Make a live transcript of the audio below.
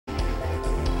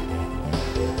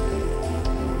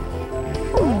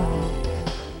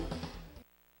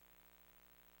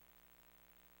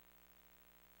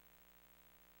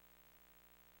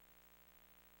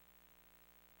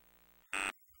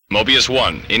Mobius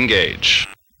 1, engage.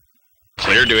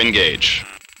 Clear to engage.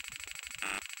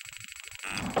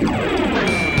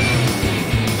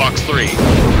 Fox 3.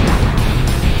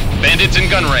 Bandits in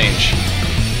gun range.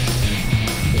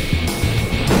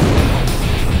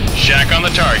 Shack on the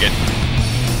target.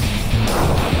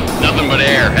 Nothing but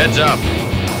air, heads up.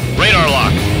 Radar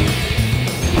lock.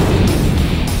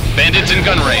 Bandits in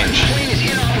gun range.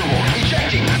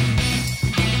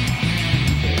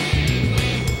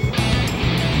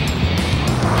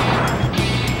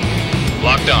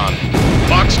 Locked on.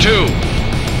 Fox 2.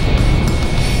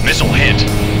 Missile hit.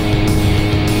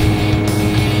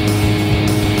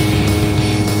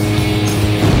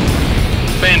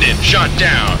 Bandit shot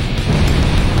down.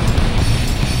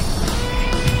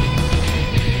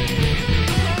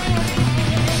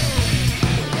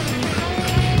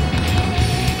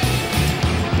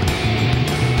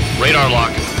 Radar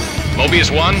lock. Mobius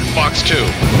 1, Fox 2.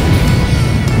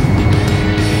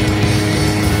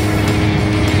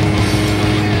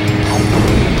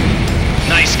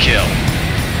 Nice kill.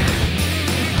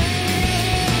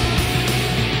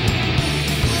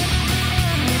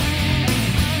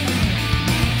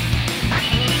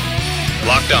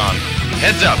 Locked on.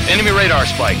 Heads up, enemy radar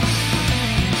spike.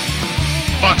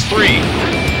 Fox 3.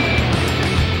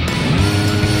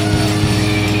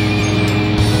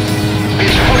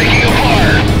 It's breaking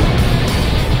apart.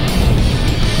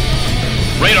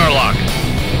 Radar lock.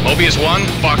 Mobius 1,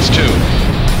 Fox 2.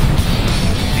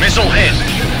 Missile hit.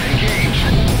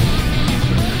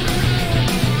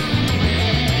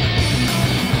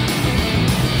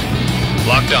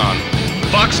 Locked on.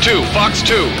 Fox 2, Fox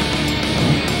 2.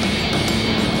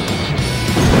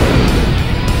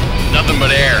 Nothing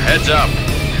but air, heads up.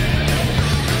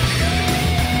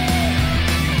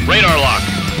 Radar lock.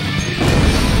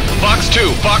 Fox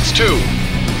 2, Fox 2.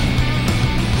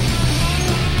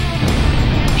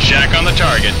 Shack on the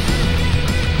target.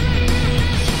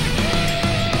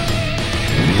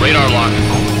 Radar lock.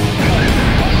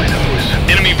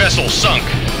 Enemy vessel sunk.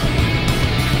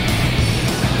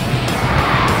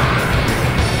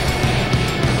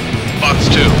 Fox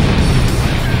 2.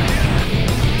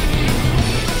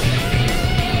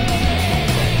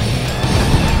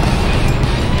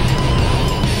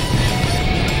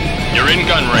 You're in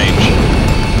gun range.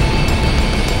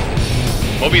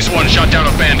 Mobius 1 shot down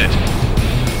a bandit.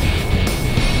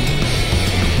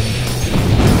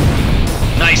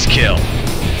 Nice kill.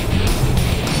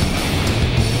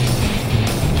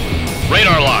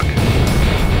 Radar lock.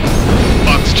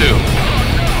 Fox 2.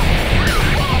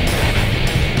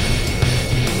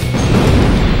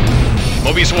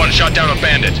 Mobius 1 shot down a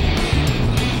bandit.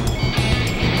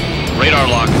 Radar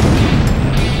lock.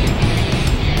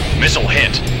 Missile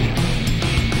hit.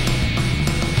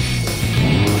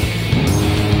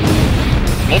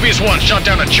 Mobius 1 shot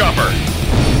down a chopper.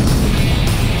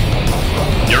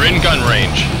 You're in gun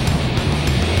range.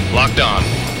 Locked on.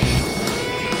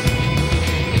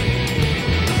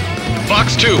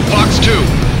 Fox 2, Fox 2.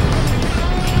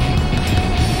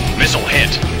 Missile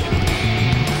hit.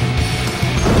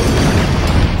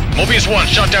 Mobius 1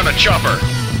 shot down a chopper.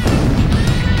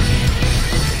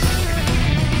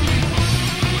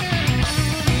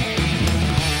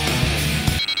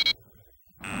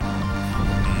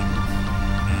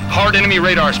 Hard enemy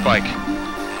radar spike.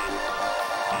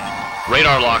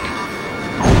 Radar lock.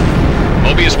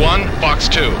 Mobius 1, Fox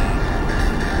 2.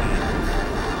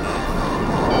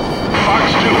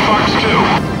 Fox 2, Fox 2.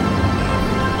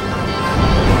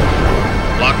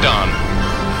 Locked on.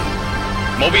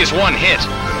 Mobius 1 hit.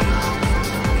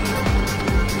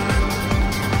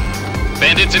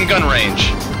 Bandits in gun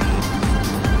range.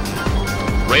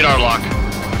 Radar lock.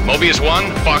 Mobius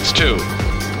 1, Fox 2.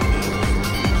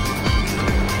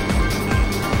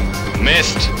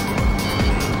 Missed.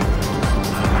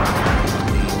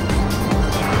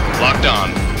 Locked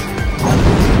on.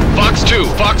 Fox 2,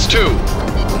 Fox 2.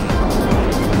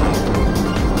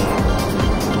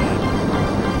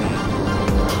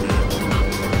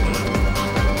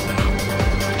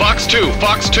 Fox 2,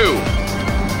 Fox 2.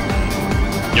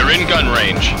 You're in gun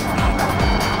range.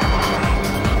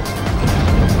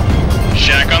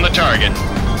 Shack on the target.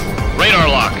 Radar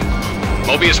lock.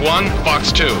 Mobius 1,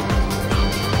 Fox 2.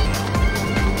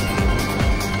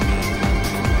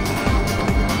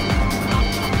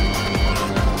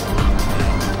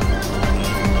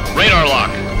 Radar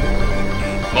lock.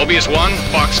 Mobius 1,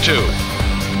 Fox 2.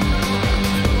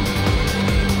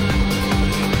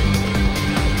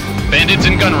 Bandits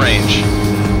in gun range.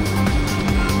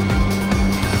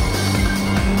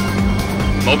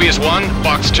 Mobius 1,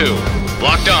 Fox 2.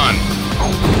 Locked on.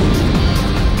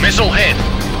 Missile hit.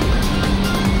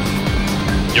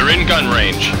 You're in gun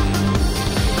range.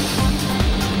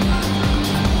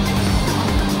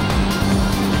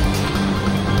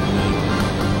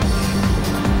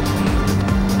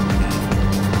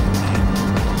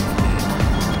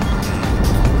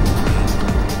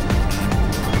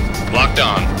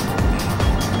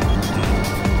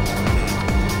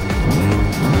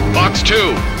 Fox 2.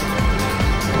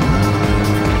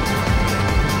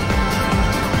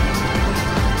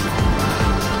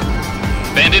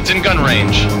 Bandits in gun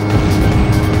range.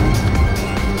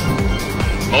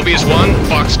 Mobius 1,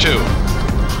 Fox 2.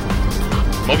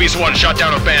 Mobius 1 shot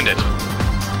down a bandit.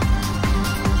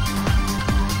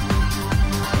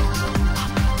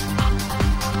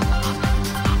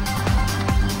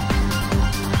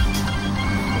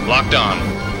 Locked on.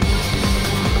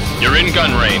 You're in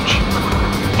gun range.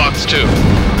 Fox 2.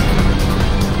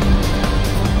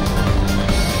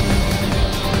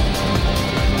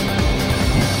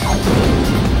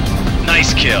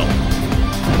 Nice kill.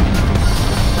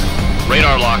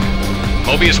 Radar lock.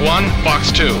 Mobius 1,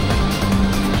 Fox 2.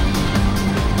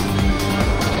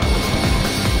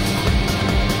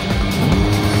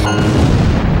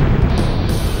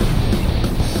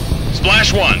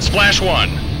 Splash 1, Splash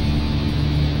 1.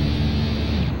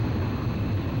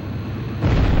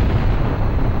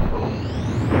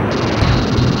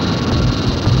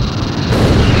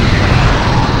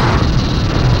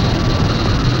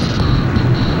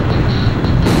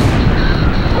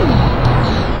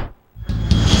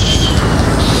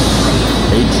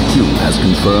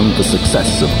 Confirmed the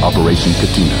success of Operation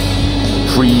Katina.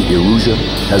 Free Erusia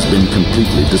has been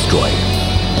completely destroyed.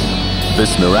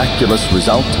 This miraculous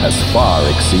result has far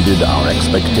exceeded our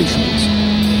expectations.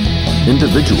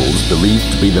 Individuals believed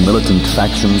to be the militant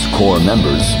faction's core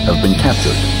members have been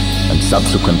captured, and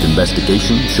subsequent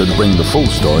investigation should bring the full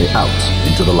story out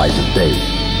into the light of day.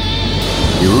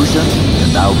 Erusia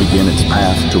can now begin its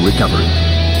path to recovery.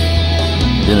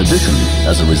 In addition,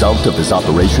 as a result of this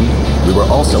operation, we were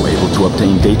also able to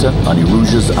obtain data on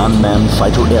Erusia's unmanned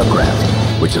fighter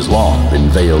aircraft, which has long been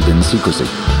veiled in secrecy.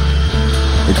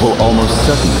 It will almost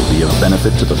certainly be of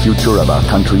benefit to the future of our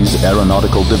country's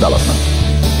aeronautical development.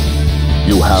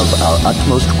 You have our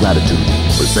utmost gratitude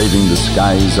for saving the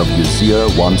skies of Uzir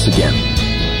once again.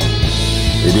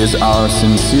 It is our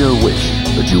sincere wish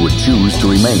that you would choose to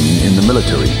remain in the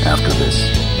military after this.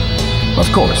 Of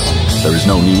course, there is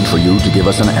no need for you to give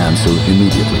us an answer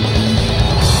immediately.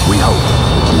 We hope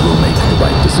that you will make the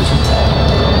right decision.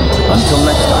 Until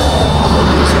next time,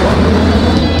 Mobius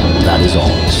 1, that is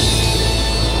all.